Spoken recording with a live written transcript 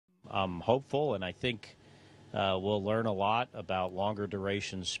I'm hopeful, and I think we'll learn a lot about longer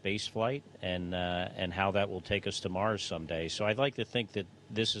duration space flight and how that will take us to Mars someday. So I'd like to think that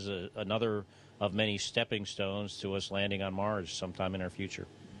this is another of many stepping stones to us landing on Mars sometime in our future.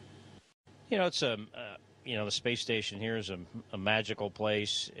 It's the space station here is a magical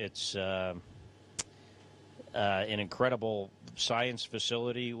place. It's an incredible science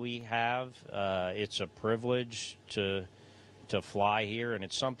facility we have. It's a privilege to fly here, and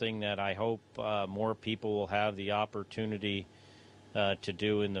it's something that I hope more people will have the opportunity to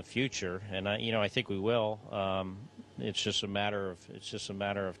do in the future. And I think we will. It's just a matter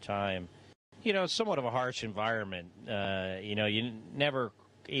of time. It's somewhat of a harsh environment. You never,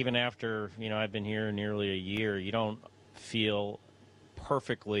 even after I've been here nearly a year, you don't feel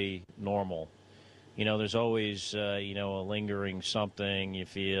perfectly normal. There's always a lingering something you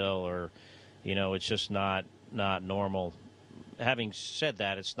feel, or it's just not normal. Having said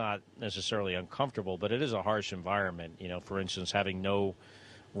that, it's not necessarily uncomfortable, but it is a harsh environment. For instance, having no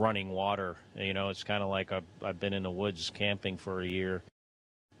running water. It's kind of like I've been in the woods camping for a year.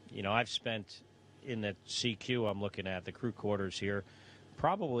 I've spent in the CQ I'm looking at, the crew quarters here,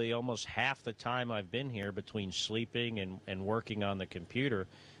 probably almost half the time I've been here between sleeping and working on the computer,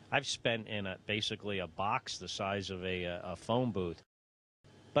 I've spent in basically a box the size of a phone booth.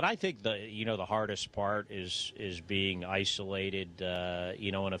 But I think the hardest part is being isolated,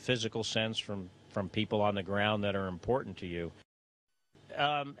 in a physical sense from people on the ground that are important to you.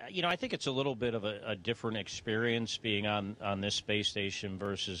 I think it's a little bit of a different experience being on this space station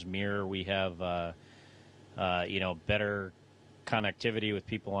versus Mir. We have, better connectivity with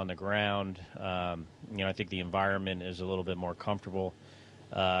people on the ground. I think the environment is a little bit more comfortable.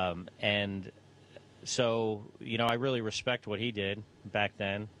 And so, I really respect what he did back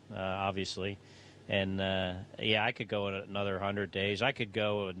then, obviously. And, I could go another 100 days. I could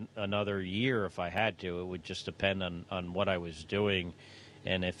go another year if I had to. It would just depend on what I was doing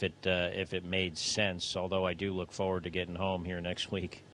and if it made sense, although I do look forward to getting home here next week.